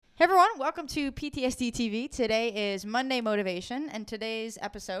Hey everyone, welcome to PTSD TV. Today is Monday Motivation, and today's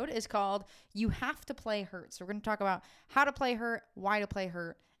episode is called You Have to Play Hurt. So we're going to talk about how to play hurt, why to play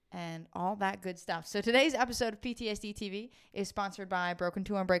hurt, and all that good stuff. So today's episode of PTSD TV is sponsored by Broken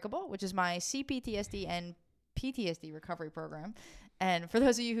to Unbreakable, which is my CPTSD and PTSD recovery program. And for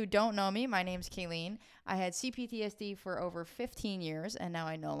those of you who don't know me, my name's Kayleen. I had CPTSD for over 15 years, and now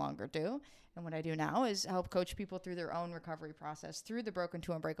I no longer do. And what I do now is help coach people through their own recovery process through the Broken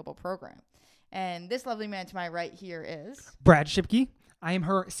to Unbreakable program. And this lovely man to my right here is Brad Shipke. I am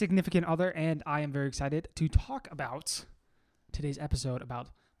her significant other, and I am very excited to talk about today's episode about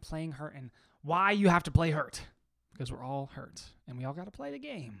playing hurt and why you have to play hurt. Because we're all hurt, and we all got to play the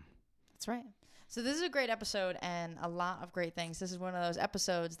game. That's right. So this is a great episode and a lot of great things. This is one of those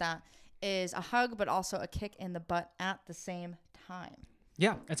episodes that is a hug, but also a kick in the butt at the same time.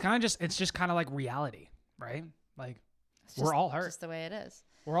 Yeah, it's just kind of like reality, right? Like we're all hurt. Just the way it is.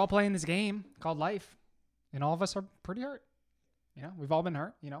 We're all playing this game called life, and all of us are pretty hurt. You know, we've all been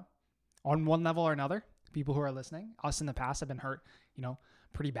hurt, on one level or another. People who are listening, us in the past have been hurt,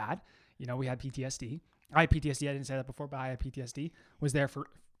 pretty bad. We had PTSD. I had PTSD. I didn't say that before, but I had PTSD. Was there for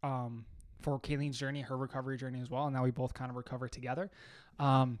Kayleen's journey, her recovery journey as well, and now we both kind of recover together.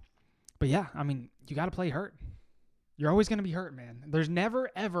 But yeah, I mean, you got to play hurt. You're always going to be hurt, man. There's never,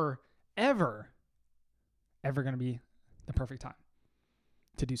 ever, ever, ever going to be the perfect time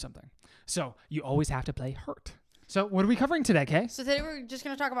to do something. So you always have to play hurt. So what are we covering today, Kay? So today we're just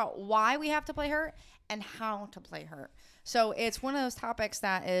going to talk about why we have to play hurt and how to play hurt. So it's one of those topics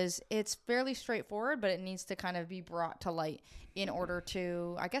that it's fairly straightforward, but it needs to kind of be brought to light in order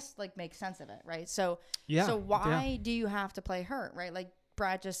to, I guess, like make sense of it, right? So why do you have to play hurt, right? Like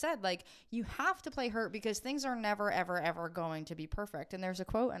Brad just said, like you have to play hurt because things are never, ever, ever going to be perfect. And there's a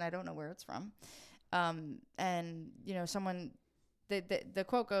quote, and I don't know where it's from. The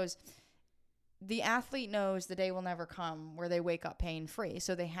quote goes, "The athlete knows the day will never come where they wake up pain-free,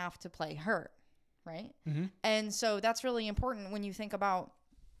 so they have to play hurt," right? Mm-hmm. And so that's really important when you think about,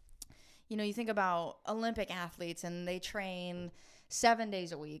 Olympic athletes and they train 7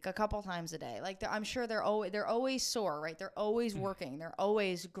 days a week, a couple times a day. Like I'm sure they're always sore, right? They're always working, they're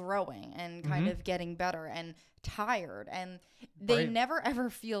always growing and kind of getting better and tired, and they never ever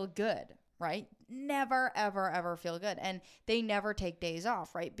feel good, right? Never ever ever feel good, and they never take days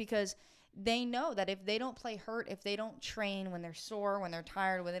off, right? Because they know that if they don't play hurt, if they don't train when they're sore, when they're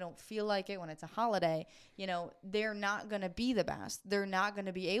tired, when they don't feel like it, when it's a holiday, they're not going to be the best. They're not going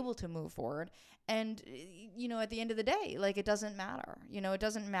to be able to move forward. And, at the end of the day, like it doesn't matter. It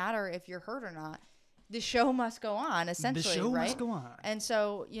doesn't matter if you're hurt or not. The show must go on, essentially, right? The show must go on. And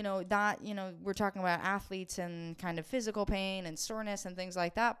so, we're talking about athletes and kind of physical pain and soreness and things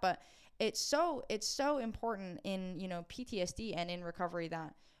like that. But it's so important in, PTSD and in recovery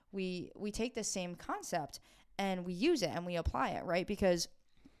that we take the same concept and we use it and we apply it, right? Because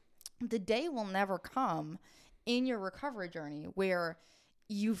the day will never come in your recovery journey where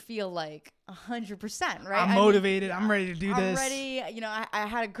you feel like 100%, right? I'm motivated. I'm ready to do this. I'm ready. I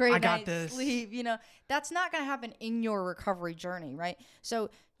had a great night's sleep. That's not going to happen in your recovery journey, right? So,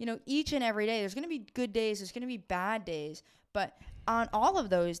 each and every day, there's going to be good days. There's going to be bad days. But on all of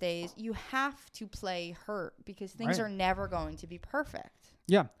those days, you have to play hurt because things are never going to be perfect.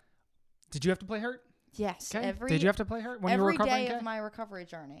 Yeah. Did you have to play hurt? Yes. Okay. Did you have to play hurt when you were recovering? Every day of my recovery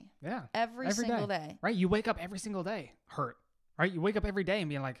journey. Yeah. Every single day. Right? You wake up every single day hurt. Right? You wake up every day and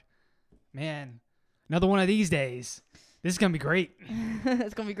being like, man, another one of these days. This is going to be great.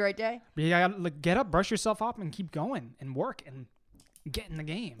 It's going to be a great day. But you got to get up, brush yourself up, and keep going and work and get in the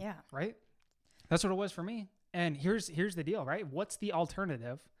game. Yeah. Right? That's what it was for me. And here's the deal, right? What's the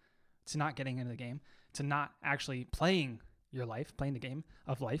alternative to not getting into the game, to not actually playing your life, playing the game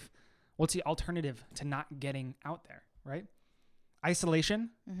of life? What's the alternative to not getting out there, right? Isolation,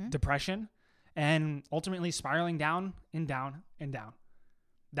 depression, and ultimately spiraling down and down and down.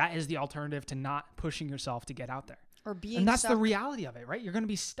 That is the alternative to not pushing yourself to get out there. Or being And that's stuck. the reality of it, right? You're going to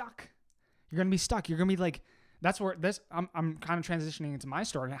be stuck. You're going to be stuck. You're going to be like, that's where I'm kind of transitioning into my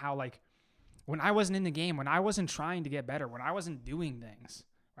story, how like when I wasn't in the game, when I wasn't trying to get better, when I wasn't doing things,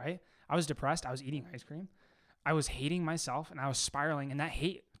 right? I was depressed. I was eating ice cream. I was hating myself and I was spiraling, and that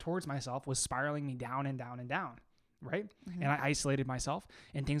hate towards myself was spiraling me down and down and down, right? Mm-hmm. And I isolated myself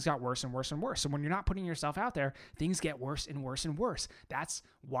and things got worse and worse and worse. So when you're not putting yourself out there, things get worse and worse and worse. That's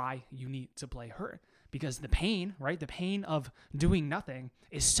why you need to play hurt, because the pain, right? The pain of doing nothing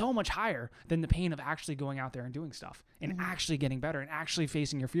is so much higher than the pain of actually going out there and doing stuff and actually getting better and actually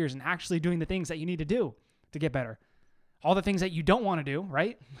facing your fears and actually doing the things that you need to do to get better. All the things that you don't want to do,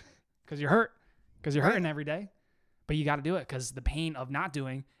 right? Because you're hurt. Because you're hurting every day. but you got to do it because the pain of not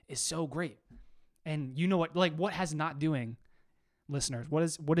doing is so great. And you know what, like what has not doing, listeners,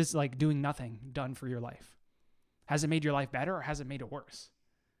 what is like doing nothing done for your life? Has it made your life better or has it made it worse?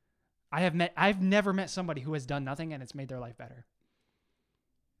 I've never met somebody who has done nothing and it's made their life better.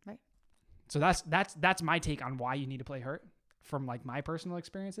 Right. So that's my take on why you need to play hurt from like my personal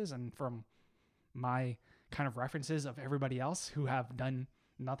experiences and from my kind of references of everybody else who have done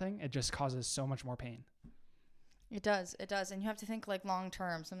nothing. It just causes so much more pain. It does. And you have to think like long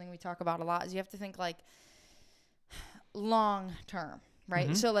term. Something we talk about a lot is you have to think like long term, right?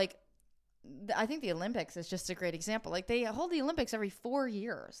 Mm-hmm. So like, I think the Olympics is just a great example. Like they hold the Olympics every 4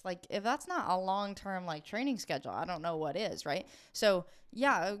 years. Like if that's not a long-term like training schedule, I don't know what is, right? So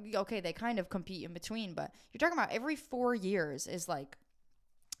yeah, okay, they kind of compete in between, but you're talking about every 4 years is like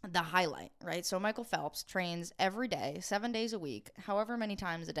the highlight, right? So Michael Phelps trains every day, 7 days a week, however many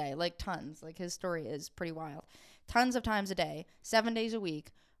times a day, like tons. Like his story is pretty wild. Tons of times a day, 7 days a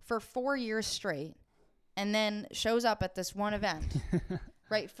week for 4 years straight, and then shows up at this one event.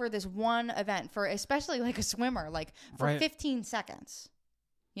 Right, for this one event, for especially like a swimmer, like for right. 15 seconds,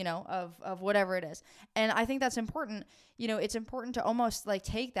 you know, of whatever it is. And I think that's important. You know, it's important to almost like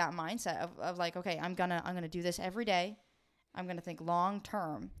take that mindset of like, okay, I'm gonna do this every day. I'm gonna think long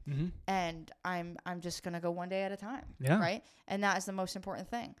term, mm-hmm. and I'm just gonna go one day at a time. Yeah. Right, and that is the most important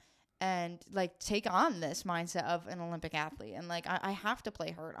thing. And like take on this mindset of an Olympic athlete, and like I have to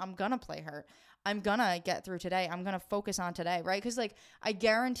play hurt. I'm gonna play hurt. I'm gonna get through today. I'm gonna focus on today, right? Because like I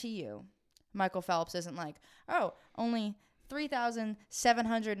guarantee you, Michael Phelps isn't like, oh, only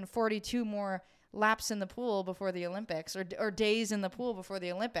 3,742 more laps in the pool before the Olympics, or days in the pool before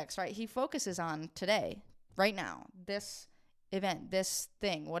the Olympics, right? He focuses on today, right now, this event, this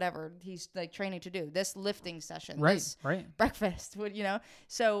thing, whatever he's like training to do, this lifting session, this breakfast, you know?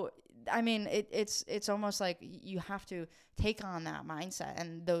 So, I mean, it's almost like you have to take on that mindset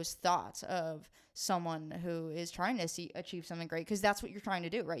and those thoughts of someone who is trying to achieve something great, because that's what you're trying to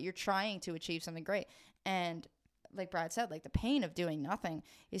do, right? You're trying to achieve something great. And like Brad said, like the pain of doing nothing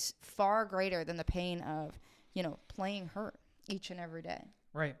is far greater than the pain of, you know, playing hurt each and every day.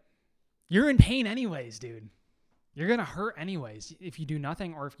 Right. You're in pain anyways, dude. You're going to hurt anyways if you do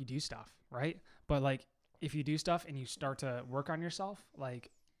nothing or if you do stuff, right? But like if you do stuff and you start to work on yourself,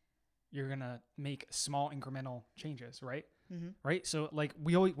 like you're going to make small incremental changes, right? Mm-hmm. Right? So like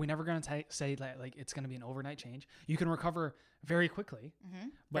we're never going to say that like it's going to be an overnight change. You can recover very quickly, Mm-hmm.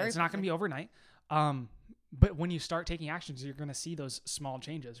 but it's not going to be overnight. But when you start taking actions, you're going to see those small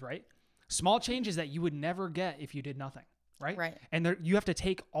changes, right? Small changes that you would never get if you did nothing, right? Right. And you have to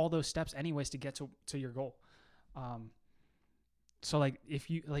take all those steps anyways to get to your goal. So like if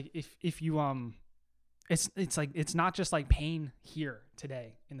you it's like, it's not just like pain here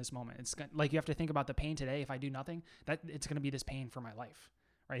today in this moment. It's like, you have to think about the pain today. If I do nothing, that it's going to be this pain for my life,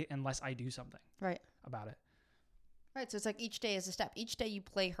 right? Unless I do something about it. Right. So it's like each day is a step. Each day you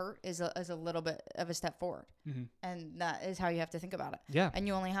play hurt is a little bit of a step forward. Mm-hmm. And that is how you have to think about it. Yeah. And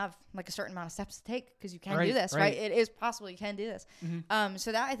you only have like a certain amount of steps to take because you can do this, right? It is possible you can do this. Mm-hmm.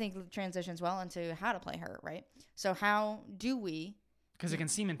 So that I think transitions well into how to play hurt, right? So how do we? Because it can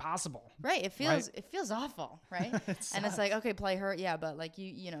seem impossible. Right. It feels awful, right? And it's like, okay, play hurt. Yeah. But like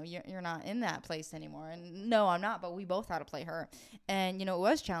you're not in that place anymore. And no, I'm not, but we both had to play hurt. And, it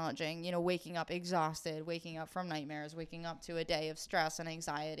was challenging, waking up exhausted, waking up from nightmares, waking up to a day of stress and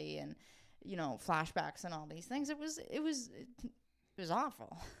anxiety and, flashbacks and all these things. It was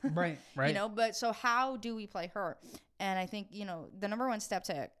awful. Right. But so how do we play hurt? And I think, the number one step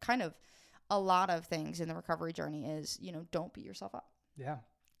to kind of a lot of things in the recovery journey is, don't beat yourself up. Yeah.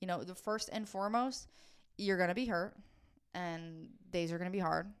 The first and foremost, you're going to be hurt and days are going to be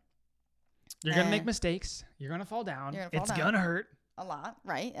hard. You're going to make mistakes. You're going to fall down. It's going to hurt a lot.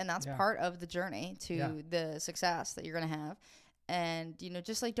 Right. And that's part of the journey to the success that you're going to have. And,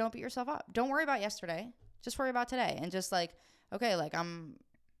 just like, don't beat yourself up. Don't worry about yesterday. Just worry about today. And just like, okay, like I'm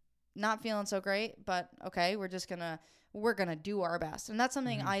not feeling so great, but okay, we're going to do our best. And that's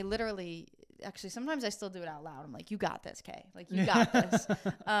something I literally, actually, sometimes I still do it out loud. I'm like, you got this, Kay. Like, you got this.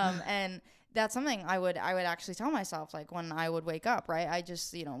 And that's something I would actually tell myself, like, when I would wake up, right? I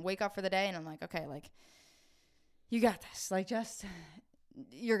just, wake up for the day and I'm like, okay, like, you got this. Like, just,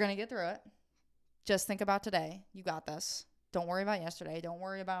 you're going to get through it. Just think about today. You got this. Don't worry about yesterday. Don't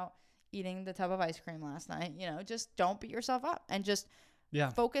worry about eating the tub of ice cream last night. Just don't beat yourself up and just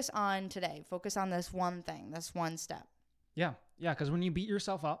focus on today. Focus on this one thing, this one step. Yeah. Yeah. Because when you beat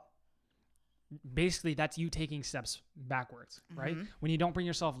yourself up, basically that's you taking steps backwards, right? Mm-hmm. When you don't bring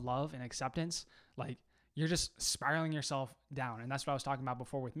yourself love and acceptance, like you're just spiraling yourself down. And that's what I was talking about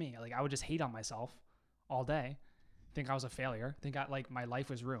before with me. Like I would just hate on myself all day think I was a failure, think my life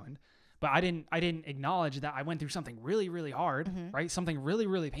was ruined. But I didn't acknowledge that I went through something really, really hard, right? Something really,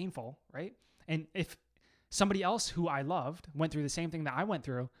 really painful, right? And if somebody else who I loved went through the same thing that I went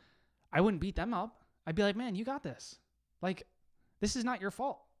through, I wouldn't beat them up. I'd be like, man, you got this. Like, this is not your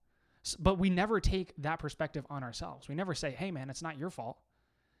fault. But we never take that perspective on ourselves. We never say, hey, man, it's not your fault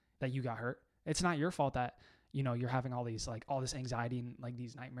that you got hurt. It's not your fault that, you're having all this anxiety and like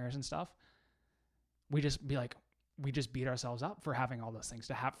these nightmares and stuff. We just beat ourselves up for having all those things,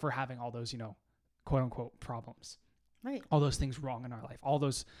 for having all those, quote unquote problems. Right. All those things wrong in our life. All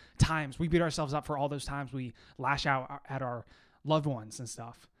those times we beat ourselves up for all those times we lash out at our loved ones and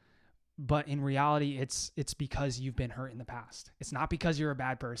stuff. But in reality, it's because you've been hurt in the past. It's not because you're a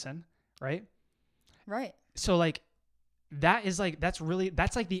bad person, right? Right. So like that's like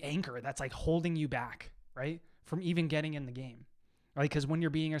the anchor that's like holding you back, right? From even getting in the game. Right? Because when you're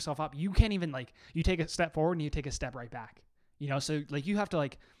beating yourself up, you can't even you take a step forward and you take a step right back. So like you have to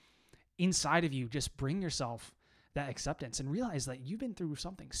inside of you just bring yourself that acceptance and realize that you've been through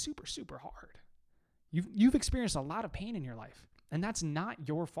something super, super hard. You've experienced a lot of pain in your life, and that's not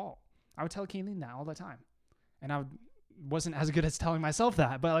your fault. I would tell Kayleen that all the time. And wasn't as good as telling myself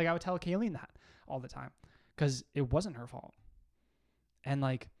that, but I would tell Kayleen that all the time because it wasn't her fault. And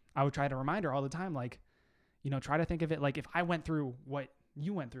I would try to remind her all the time, try to think of it if I went through what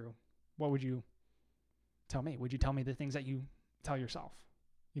you went through, what would you tell me? Would you tell me the things that you tell yourself?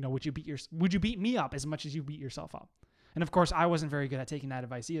 Would you beat me up as much as you beat yourself up? And of course, I wasn't very good at taking that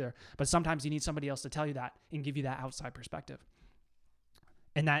advice either, but sometimes you need somebody else to tell you that and give you that outside perspective.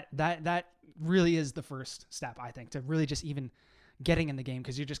 And that really is the first step, I think, to really just even getting in the game,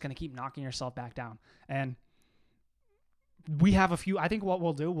 because you're just going to keep knocking yourself back down. And we have a few, I think what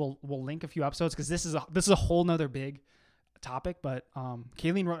we'll do, we'll link a few episodes, because this is a whole nother big topic, but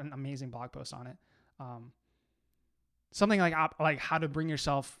Kayleen wrote an amazing blog post on it. Something like how to bring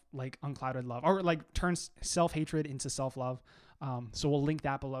yourself unclouded love, or turn self-hatred into self-love. So we'll link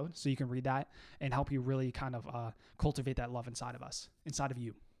that below so you can read that and help you really kind of cultivate that love inside of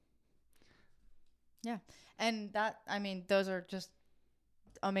you. Yeah. And those are just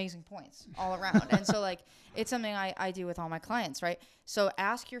amazing points all around. And so it's something I do with all my clients, right? So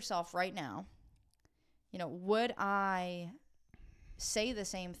ask yourself right now, would I say the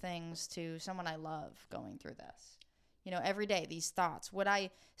same things to someone I love going through this? Every day, these thoughts, would I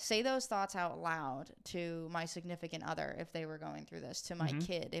say those thoughts out loud to my significant other if they were going through this, to my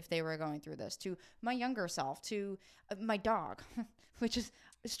kid if they were going through this, to my younger self, to my dog, which is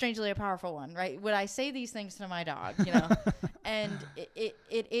strangely a powerful one, right? Would I say these things to my dog, And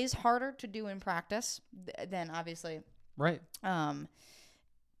it is harder to do in practice than obviously. Right.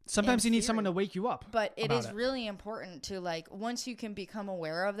 Sometimes you need someone to wake you up. But it is really important to once you can become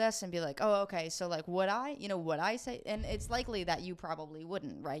aware of this and be oh, okay, so would I say, and it's likely that you probably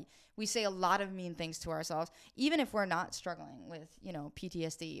wouldn't, right? We say a lot of mean things to ourselves, even if we're not struggling with,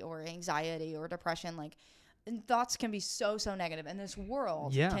 PTSD or anxiety or depression, and thoughts can be so negative, and this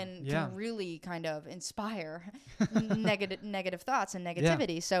world can really kind of inspire negative thoughts and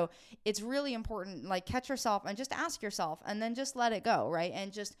negativity. Yeah. So it's really important, catch yourself and just ask yourself, and then just let it go, right?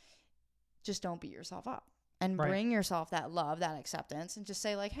 And just don't beat yourself up, and bring yourself that love, that acceptance, and just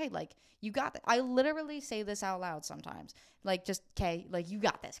say hey, you got this. I literally say this out loud sometimes, just Kay, you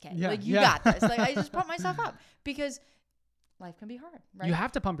got this, Kay, you got this. I just pump myself up, because life can be hard, right? You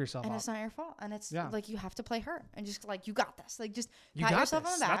have to pump yourself up. And it's not your fault. And it's you have to play hurt, and just you got this. Just pat yourself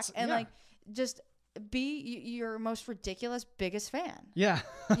on the back, and just be your most ridiculous biggest fan. Yeah.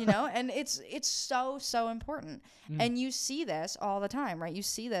 And it's so important. And you see this all the time, right? You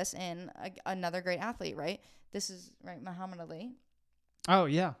see this in another great athlete, right? This is Muhammad Ali. Oh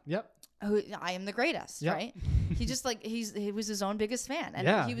yeah. Yep. Who I am the greatest, right? He just he was his own biggest fan,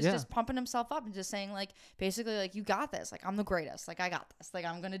 and he was just pumping himself up and just saying basically you got this, I'm the greatest, I got this,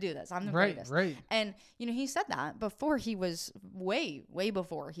 I'm gonna do this, I'm the greatest, right? And he said that before he was way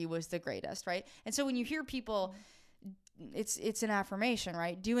before he was the greatest, right? And so when you hear people, it's an affirmation,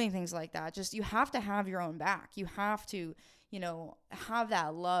 right? Doing things like that, just you have to have your own back. You have to have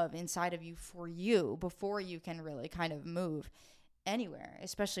that love inside of you for you before you can really kind of move anywhere,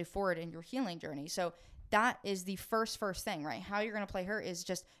 especially forward in your healing journey. So that is the first thing, right? How you're going to play her is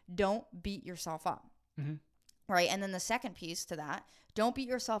just don't beat yourself up, right? And then the second piece to that, don't beat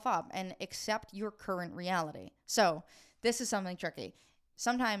yourself up and accept your current reality. So this is something tricky.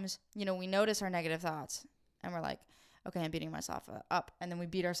 Sometimes, we notice our negative thoughts and we're okay, I'm beating myself up. And then we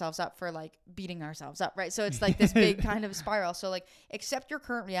beat ourselves up for beating ourselves up, right? So it's this big kind of spiral. So accept your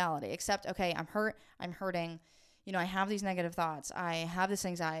current reality. Accept, okay, I'm hurt, I'm hurting. you know, I have these negative thoughts. I have this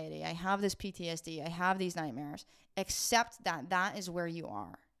anxiety. I have this PTSD. I have these nightmares. Accept that that is where you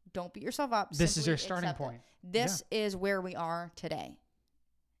are. Don't beat yourself up. This is your starting point. This is where we are today.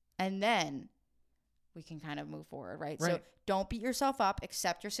 And then we can kind of move forward, right? So don't beat yourself up.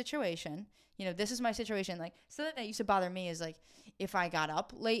 Accept your situation. You know, this is my situation. Like, something that used to bother me is like if I got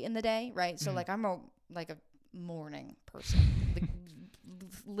up late in the day, right? So like I'm a morning person. Like,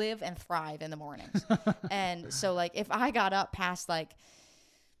 live and thrive in the mornings. And so like if I got up past like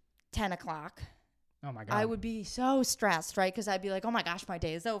 10 o'clock, oh my God, I would be so stressed, right? Because I'd be like, oh my gosh, my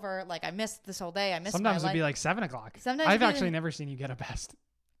day is over. Like I missed this whole day. I missed sometimes my it'd be life. like 7 o'clock. Sometimes I've actually never seen you get up past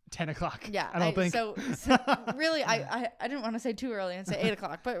 10 o'clock. Yeah. I don't think. So really, I didn't want to say too early and say 8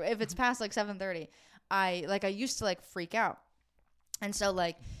 o'clock, but if it's past like 7:30, I used to like freak out. And so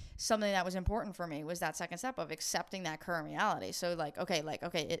like something that was important for me was that second step of accepting that current reality. So okay,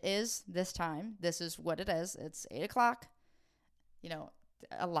 it is this time. This is what it is. It's 8 o'clock. You know,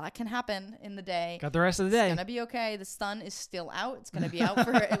 a lot can happen in the day. Got the rest of the day. It's going to be okay. The sun is still out. It's going to be out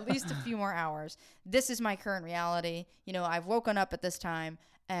for at least a few more hours. This is my current reality. You know, I've woken up at this time.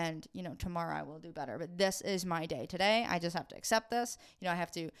 And, you know, tomorrow I will do better. But this is my day today. I just have to accept this. You know, I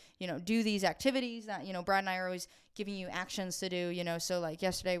have to, you know, do these activities that, you know, Brad and I are always giving you actions to do, you know. So, like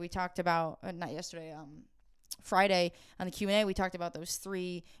yesterday we talked about, not yesterday, Friday on the Q&A, we talked about those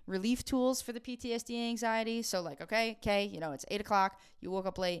 3 relief tools for the PTSD and anxiety. So, like, okay, you know, it's 8 o'clock. You woke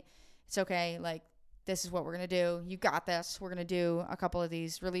up late. It's okay. Like, this is what we're going to do. You got this. We're going to do a couple of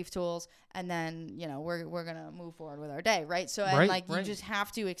these relief tools, and then, you know, we're going to move forward with our day, right? So, and you just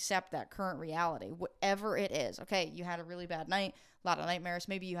have to accept that current reality, whatever it is. Okay, you had a really bad night, a lot of nightmares.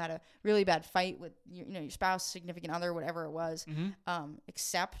 Maybe you had a really bad fight with your spouse, significant other, whatever it was.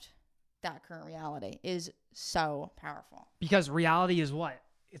 Accept that current reality is so powerful. Because reality is what?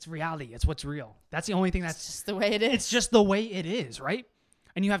 It's reality. It's what's real. That's the only thing that's just the way it is. It's just the way it is, right?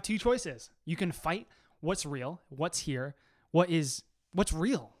 And you have 2 choices. You can fight what's real, what's here, what's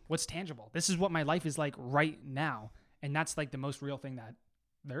real, what's tangible. This is what my life is like right now. And that's like the most real thing that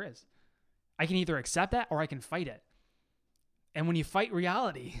there is. I can either accept that or I can fight it. And when you fight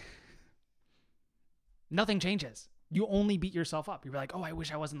reality, nothing changes. You only beat yourself up. You're like, oh, I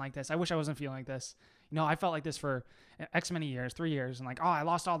wish I wasn't like this. I wish I wasn't feeling like this. You know, I felt like this for X many years, 3 years. And like, oh, I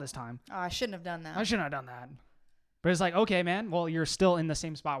lost all this time. Oh, I shouldn't have done that. I shouldn't have done that. But it's like, okay, man, well, you're still in the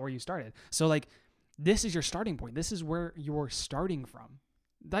same spot where you started. So like, this is your starting point. This is where you're starting from.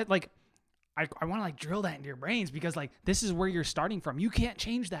 That like, I want to like drill that into your brains because like, this is where you're starting from. You can't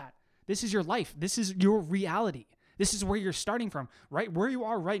change that. This is your life. This is your reality. This is where you're starting from, right? Where you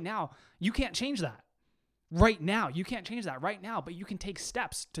are right now. You can't change that right now. You can't change that right now, but you can take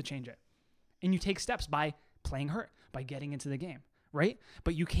steps to change it. And you take steps by playing hurt, by getting into the game, right?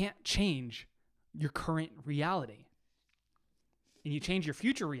 But you can't change your current reality. And you change your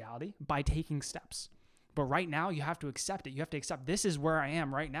future reality by taking steps. But right now, you have to accept it. You have to accept this is where I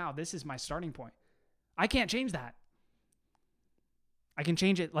am right now. This is my starting point. I can't change that. I can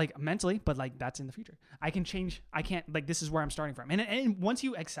change it like mentally, but like that's in the future. I can't, like this is where I'm starting from. And once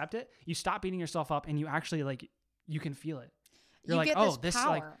you accept it, you stop beating yourself up and you actually like, you can feel it. You're like, oh, this is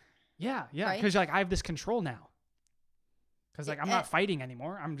like, yeah. Right? Because like I have this control now. Because like I'm not fighting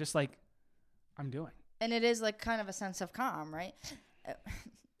anymore. I'm just like, I'm doing. And it is like kind of a sense of calm, right?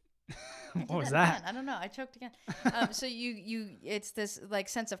 What was that? I don't know. I choked again. So it's this like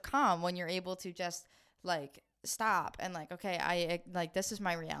sense of calm when you're able to just like stop and like, okay, I like, this is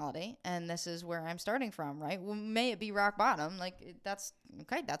my reality and this is where I'm starting from, right? Well, may it be rock bottom. Like that's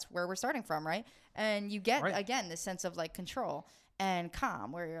okay. That's where we're starting from. Right. And you get, again, this sense of like control and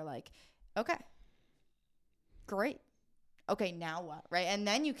calm where you're like, okay, great. Okay, now what, right? And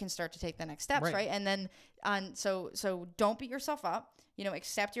then you can start to take the next steps, right? And then so don't beat yourself up, you know,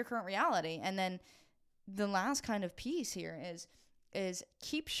 accept your current reality. And then the last kind of piece here is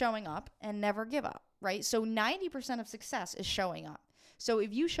keep showing up and never give up, right? So 90% of success is showing up. So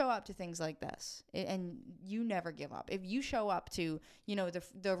if you show up to things like this and you never give up, if you show up to, you know,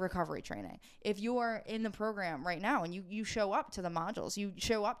 the recovery training, if you are in the program right now and you show up to the modules, you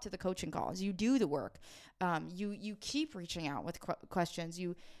show up to the coaching calls, you do the work, you keep reaching out with questions,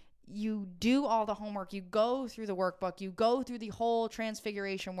 you do all the homework, you go through the workbook, you go through the whole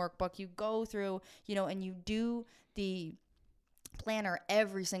transfiguration workbook, you go through, you know, and you do the planner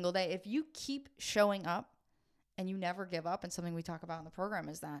every single day. If you keep showing up, and you never give up, and something we talk about in the program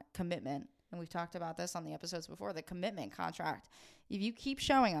is that commitment. And we've talked about this on the episodes before, the commitment contract. If you keep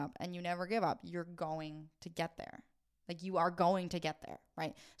showing up and you never give up, you're going to get there. Like you are going to get there,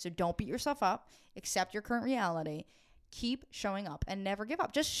 right? So don't beat yourself up. Accept your current reality. Keep showing up and never give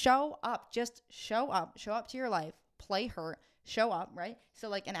up. Just show up. Just show up. Show up to your life. play hurt, show up, right? So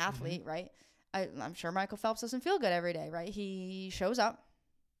like an athlete, right? I'm sure Michael Phelps doesn't feel good every day, right? He shows up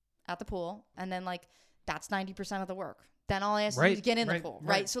at the pool, and then like that's 90% of the work. Then all he has to do is get in the pool,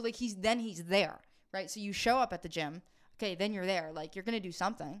 right? So like he's there, right? So you show up at the gym, okay, then you're there. Like you're gonna do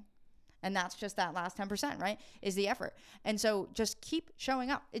something. And that's just that last 10%, right? Is the effort. And so just keep showing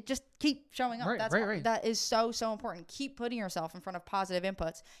up. Keep showing up. That is so, so important. Keep putting yourself in front of positive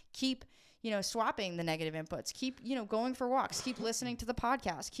inputs. Keep, swapping the negative inputs. Keep, going for walks. Keep listening to the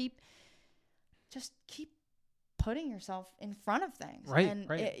podcast. Keep putting yourself in front of things. And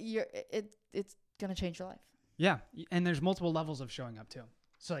it's going to change your life. Yeah. And there's multiple levels of showing up too.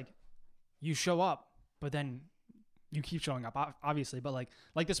 So like you show up, but then you keep showing up, obviously, but like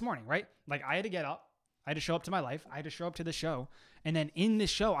this morning, right? Like I had to get up, I had to show up to my life, I had to show up to the show, and then in this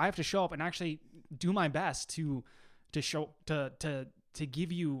show, I have to show up and actually do my best to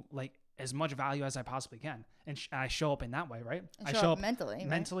give you like as much value as I possibly can, and I show up in that way, right? I show up mentally,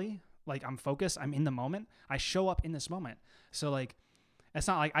 right? Like I'm focused, I'm in the moment, I show up in this moment. So like, it's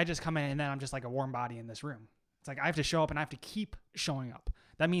not like I just come in and then I'm just like a warm body in this room. It's like I have to show up and I have to keep showing up.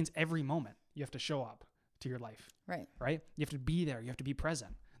 That means every moment you have to show up to your life. Right. You have to be there. You have to be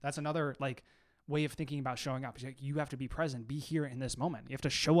present. That's another like way of thinking about showing up. You have to be present, be here in this moment. You have to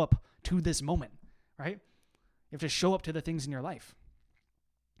show up to this moment, right? You have to show up to the things in your life.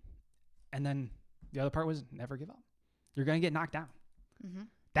 And then the other part was never give up. You're going to get knocked down. Mm-hmm.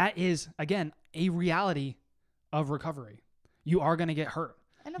 That is, again, a reality of recovery. You are going to get hurt.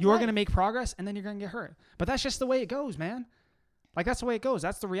 You are going to make progress, and then you're going to get hurt. But that's just the way it goes, man. Like, that's the way it goes.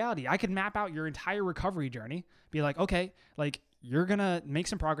 That's the reality. I could map out your entire recovery journey, be like, okay, like, you're going to make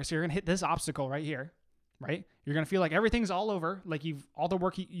some progress. You're going to hit this obstacle right here, right? You're going to feel like everything's all over. Like, all the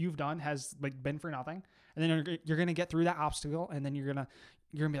work you've done has, like, been for nothing. And then you're going to get through that obstacle, and then you're going to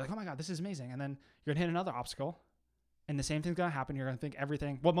be like, oh, my God, this is amazing. And then you're going to hit another obstacle, and the same thing's going to happen. You're going to think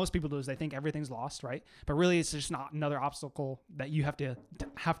everything. What most people do is they think everything's lost, right? But really, it's just not another obstacle that you have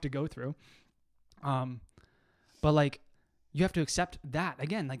to go through. But, like, you have to accept that.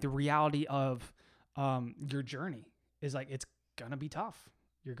 Again, like the reality of your journey is like, it's going to be tough.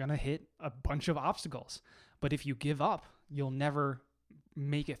 You're going to hit a bunch of obstacles. But if you give up, you'll never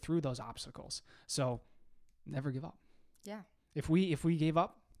make it through those obstacles. So never give up. Yeah. If we gave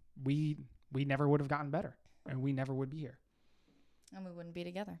up, we never would have gotten better, and we never would be here. And we wouldn't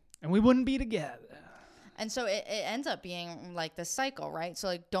be together. And so it ends up being like this cycle, right? So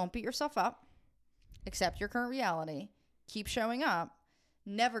like, don't beat yourself up. Accept your current reality. Keep showing up,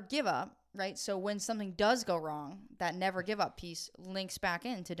 never give up, right? So when something does go wrong, that never give up piece links back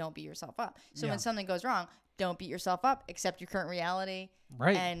into don't beat yourself up. So when something goes wrong, don't beat yourself up, accept your current reality,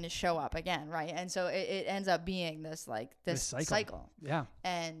 right, and show up again, right? And so it ends up being this cycle. Yeah.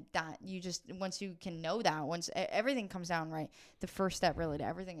 And that you just, once you can know that, once everything comes down, right, the first step really to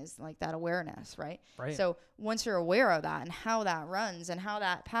everything is like that awareness, right? So once you're aware of that and how that runs and how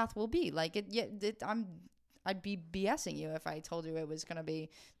that path will be, like I'd be BSing you if I told you it was going to be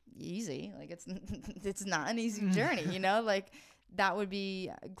easy. Like it's not an easy journey, like that would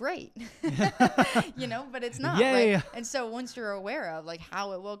be great, but it's not. Yeah. And so once you're aware of like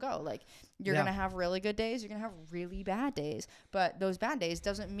how it will go, like you're going to have really good days, you're going to have really bad days, but those bad days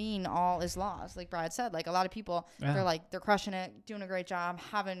doesn't mean all is lost. Like Brad said, like a lot of people, they're crushing it, doing a great job,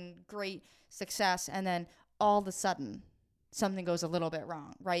 having great success. And then all of a sudden something goes a little bit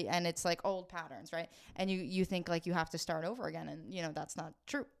wrong, right? And it's like old patterns, right? And you think like you have to start over again, and that's not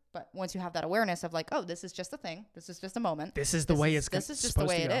true. But once you have that awareness of like, oh, this is just a thing, this is just a moment, this is the way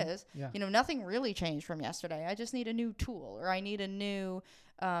it is. Yeah. Nothing really changed from yesterday. I just need a new tool, or I need a new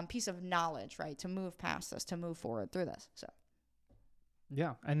piece of knowledge, right, to move past this, to move forward through this. So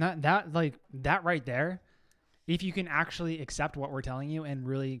yeah, and that right there, if you can actually accept what we're telling you and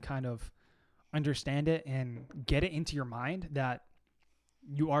really kind of understand it and get it into your mind that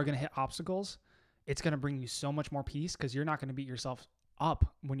you are going to hit obstacles, it's going to bring you so much more peace, because you're not going to beat yourself up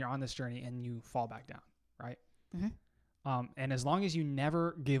when you're on this journey and you fall back down, right? Mm-hmm. And as long as you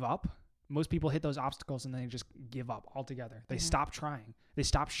never give up, most people hit those obstacles and they just give up altogether. They stop trying, they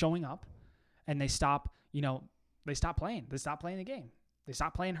stop showing up, and they stop playing. They stop playing the game. They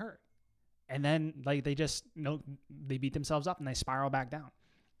stop playing hurt. And then like they just they beat themselves up and they spiral back down.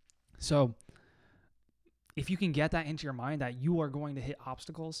 So if you can get that into your mind that you are going to hit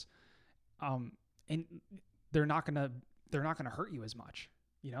obstacles, and they're not going to hurt you as much,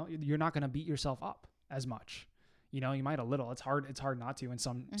 you're not going to beat yourself up as much. You might a little. It's hard not to in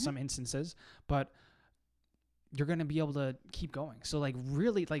some instances, but you're going to be able to keep going. So like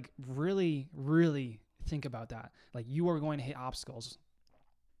really think about that. Like, you are going to hit obstacles.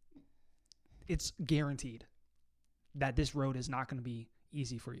 It's guaranteed. that this road is not going to be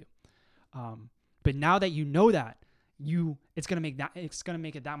easy for you. But now that you know that, it's going to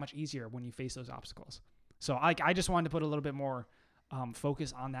make it that much easier when you face those obstacles. So I just wanted to put a little bit more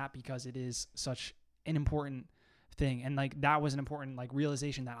focus on that, because it is such an important thing. And like, that was an important like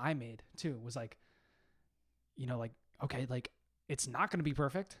realization that I made too, was like, you know, like, okay, like it's not going to be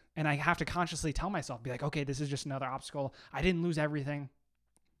perfect. And I have to consciously tell myself, be like, okay, this is just another obstacle. I didn't lose everything.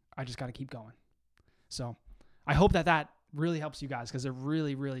 I just got to keep going. So I hope that really helps you guys, because it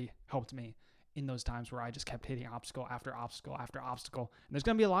really, really helped me in those times where I just kept hitting obstacle after obstacle after obstacle. And there's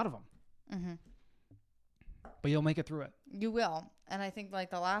going to be a lot of them. Mm-hmm. But you'll make it through it. You will. And I think like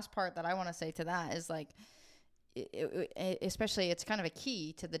the last part that I want to say to that is like, especially it's kind of a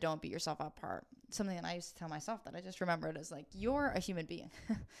key to the don't beat yourself up part. Something that I used to tell myself that I just remembered is like, you're a human being,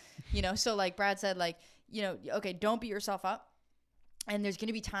 you know? So like Brad said, like, you know, okay, don't beat yourself up. And there's going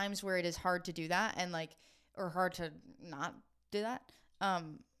to be times where it is hard to do that, and like, or hard to not do that.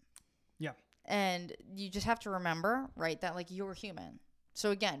 Yeah. And you just have to remember, right, that like you're human.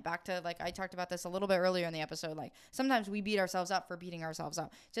 So again, back to like, I talked about this a little bit earlier in the episode, like sometimes we beat ourselves up for beating ourselves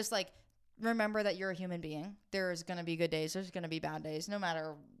up. Just like, remember that you're a human being. There's going to be good days. There's going to be bad days, no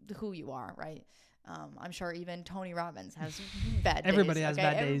matter who you are, right? I'm sure even Tony Robbins has bad days. Everybody has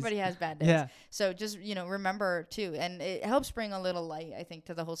bad days. Everybody has bad days. Yeah. So just, you know, remember too, and it helps bring a little light, I think,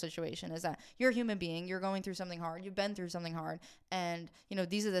 to the whole situation, is that you're a human being. You're going through something hard. You've been through something hard. And, you know,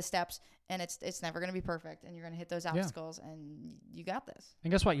 these are the steps, and it's never going to be perfect, and you're going to hit those obstacles, and you got this.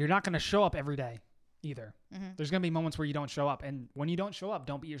 And guess what? You're not going to show up every day either. Mm-hmm. There's going to be moments where you don't show up. And when you don't show up,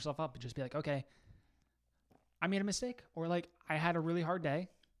 don't beat yourself up. But just be like, okay, I made a mistake, or like I had a really hard day.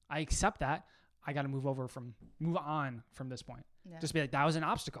 I accept that. I got to move on from this point. Yeah. Just be like, that was an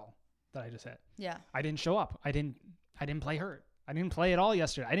obstacle that I just hit. Yeah. I didn't show up. I didn't play hurt. I didn't play at all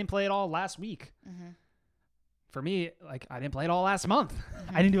yesterday. I didn't play at all last week. Mm-hmm. For me, like I didn't play at all last month.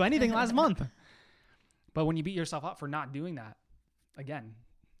 Mm-hmm. I didn't do anything last month. But when you beat yourself up for not doing that, again,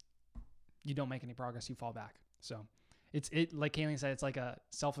 you don't make any progress. You fall back. So it's like Kayleen said, it's like a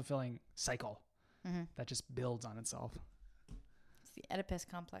self-fulfilling cycle that just builds on itself. It's the Oedipus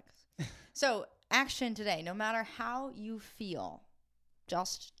complex. So action today, no matter how you feel,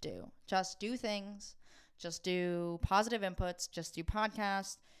 just do things, just do positive inputs, just do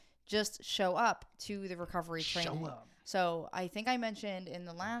podcasts, just show up to the recovery training. Show up. So I think I mentioned in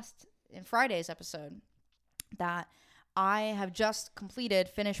Friday's episode that I have just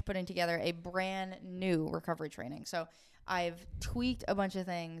finished putting together a brand new recovery training. So I've tweaked a bunch of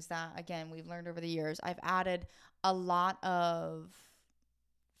things that, again, we've learned over the years. I've added a lot of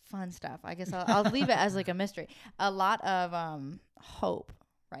fun stuff. I guess I'll leave it as like a mystery. A lot of hope,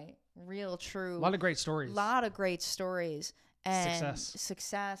 right? Real, true. A lot of great stories. And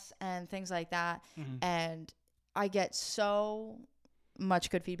success and things like that. Mm-hmm. And I get so much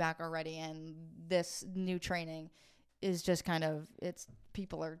good feedback already. And this new training is just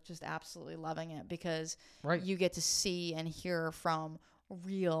people are just absolutely loving it, because you get to see and hear from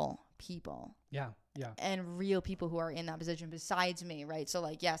real people. Yeah. Yeah. And real people who are in that position besides me, right? So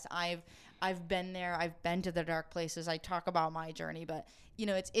like, yes, I've been there. I've been to the dark places. I talk about my journey, but you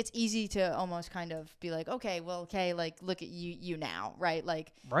know, it's easy to almost kind of be like, okay, like look at you now, right?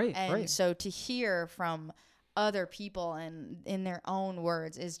 Like, right. So to hear from other people and in their own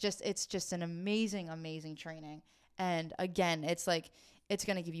words it's just an amazing, amazing training. And again, it's like, it's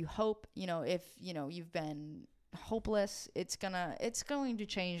going to give you hope. You know, if, you know, you've been hopeless, it's going to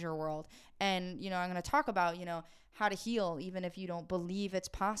change your world. And, you know, I'm going to talk about, you know, how to heal even if you don't believe it's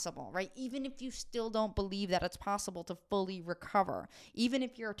possible, right? Even if you still don't believe that it's possible to fully recover, even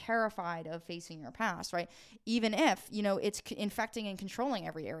if you're terrified of facing your past, right? Even if, you know, it's infecting and controlling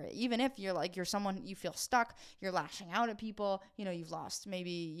every area, even if you're someone, you feel stuck, you're lashing out at people, you know, you've lost maybe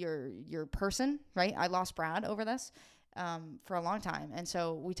your person, right? I lost Brad over this for a long time. And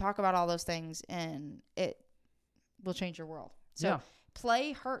so we talk about all those things, and it will change your world. So yeah.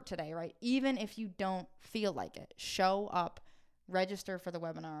 Play hurt today, right? Even if you don't feel like it, show up, register for the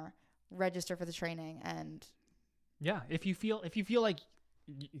webinar, register for the training. And yeah, if you feel like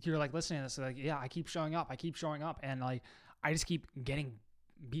you're like listening to this, like, yeah, I keep showing up. And like, I just keep getting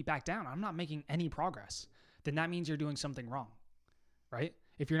beat back down. I'm not making any progress. Then that means you're doing something wrong, right?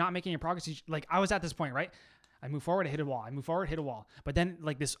 If you're not making any progress, like I was at this point, right? I move forward, I hit a wall. But then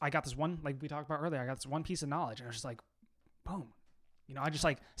like this, I got this one, like we talked about earlier, I got this one piece of knowledge, and I was just like, boom. You know, I just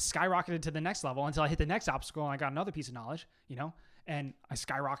like skyrocketed to the next level until I hit the next obstacle, and I got another piece of knowledge, you know, and I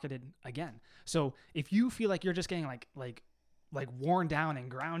skyrocketed again. So if you feel like you're just getting like worn down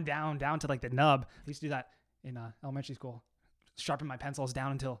and ground down to like the nub, I used to do that in elementary school. sharpen my pencils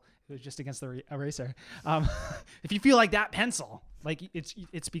down until it was just against the eraser. If you feel like that pencil, like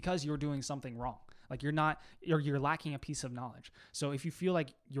it's because you're doing something wrong. Like you're lacking a piece of knowledge. So if you feel like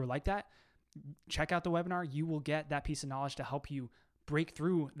you're like that, check out the webinar. You will get that piece of knowledge to help you break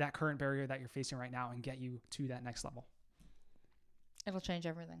through that current barrier that you're facing right now and get you to that next level. It'll change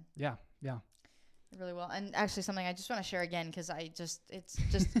everything. Yeah. Yeah. It really will. And actually something I just want to share again, because it's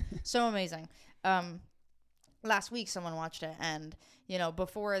just so amazing. Last week someone watched it, and, you know,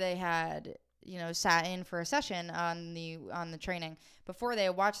 before they had, you know, sat in for a session on the training, before they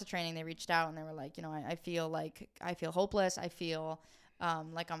watched the training, they reached out and they were like, you know, I feel hopeless. I feel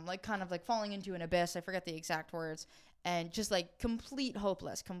like I'm like kind of like falling into an abyss. I forget the exact words, and just like complete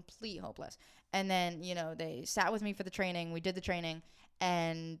hopeless. And then, you know, they sat with me for the training. We did the training,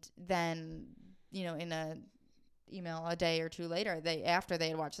 and then, you know, in a email a day or two later, after they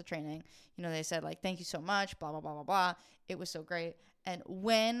had watched the training, you know, they said like, thank you so much, blah, blah, blah, blah, blah. It was so great. And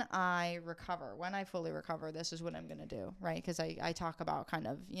when I fully recover, this is what I'm going to do, right? Because I talk about kind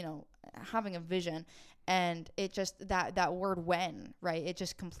of, you know, having a vision, and it just, that word when, right? It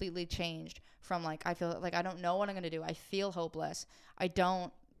just completely changed from like, I feel like I don't know what I'm going to do. I feel hopeless. I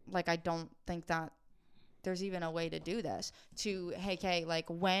don't think that there's even a way to do this, to, hey, Kay, like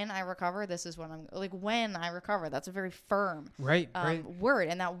when I recover, this is what I'm like, when I recover. That's a very firm right. word.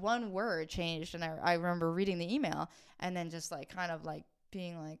 And that one word changed. And I remember reading the email and then just like kind of like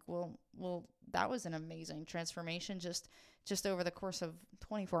being like, well, that was an amazing transformation just over the course of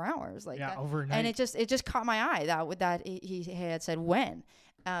 24 hours. Like, yeah, that, overnight. and it just caught my eye that he had said when.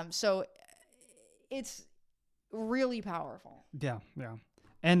 So it's really powerful. Yeah. Yeah.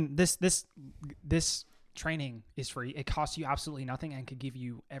 And this training is free. It costs you absolutely nothing and could give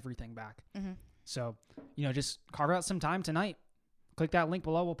you everything back. Mm-hmm. So, you know, just carve out some time tonight. Click that link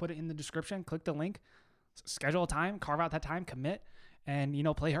below. We'll put it in the description. Click the link, schedule a time, carve out that time, commit, and, you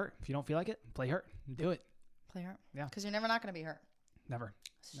know, play hurt. If you don't feel like it, play hurt. Do it. Play hurt. Yeah. Because you're never not going to be hurt. Never.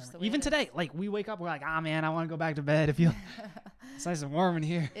 Even today, like we wake up, we're like, man, I want to go back to bed. It's nice and warm in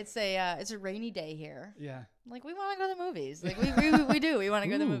here. It's a rainy day here. Yeah. Like we want to go to the movies. Like we do. We want to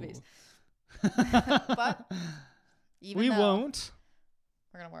go to the movies. But we won't.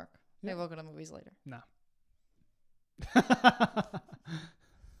 We're gonna work. Yeah. Maybe we'll go to the movies later. No. All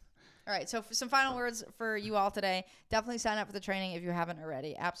right. So for some final words for you all today. Definitely sign up for the training if you haven't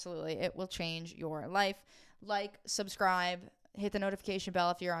already. Absolutely, it will change your life. Like, subscribe, hit the notification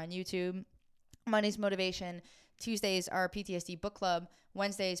bell if you're on YouTube. Monday's motivation. Tuesdays are PTSD book club.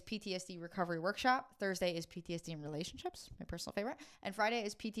 Wednesday is PTSD recovery workshop. Thursday is PTSD in relationships, my personal favorite. And Friday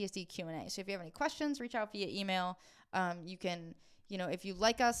is PTSD Q&A. So if you have any questions, reach out via email. You can, you know, if you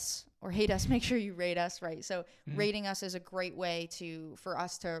like us or hate us, make sure you rate us, right? So rating us is a great way for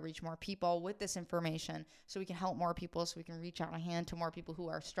us to reach more people with this information, so we can help more people, so we can reach out a hand to more people who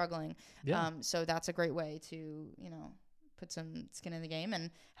are struggling. Yeah. So that's a great way to, you know, put some skin in the game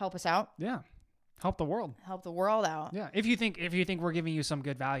and help us out. Yeah. Help the world. Help the world out. Yeah. If you think we're giving you some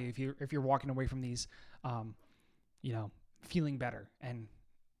good value, if you're walking away from these, you know, feeling better, and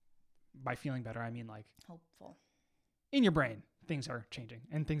by feeling better, I mean like Hopeful. In your brain, things are changing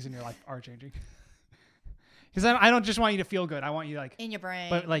and things in your life are changing. Because I don't just want you to feel good. I want you like in your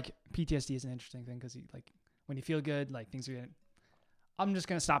brain. But like PTSD is an interesting thing, because like when you feel good, like things are gonna. I'm just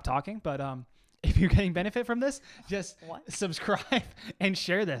gonna stop talking, but if you're getting benefit from this, just subscribe and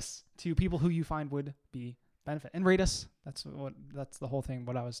share this to people who you find would be benefit, and rate us. That's the whole thing,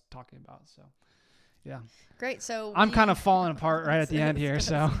 what I was talking about. So, yeah. Great. So I'm kind of falling apart right at the end here.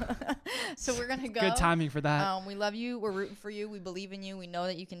 So, so we're going to go. Good timing for that. We love you. We're rooting for you. We believe in you. We know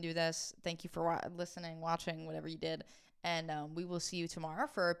that you can do this. Thank you for listening, watching, whatever you did. And we will see you tomorrow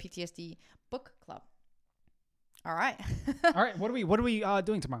for our PTSD book club. All right. All right. What are we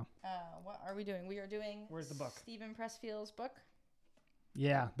doing tomorrow? What are we doing? We are doing. Where's the book? Stephen Pressfield's book.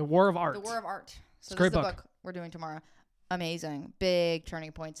 Yeah, The War of Art. The War of Art. So Great this is the book we're doing tomorrow. Amazing, big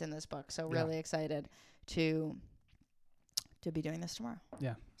turning points in this book. So really excited to be doing this tomorrow.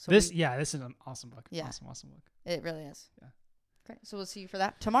 Yeah. So this is an awesome book. Yeah. Awesome book. It really is. Yeah. Great. So we'll see you for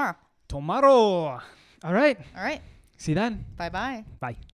that tomorrow. Tomorrow. All right. All right. See you then. Bye-bye. Bye.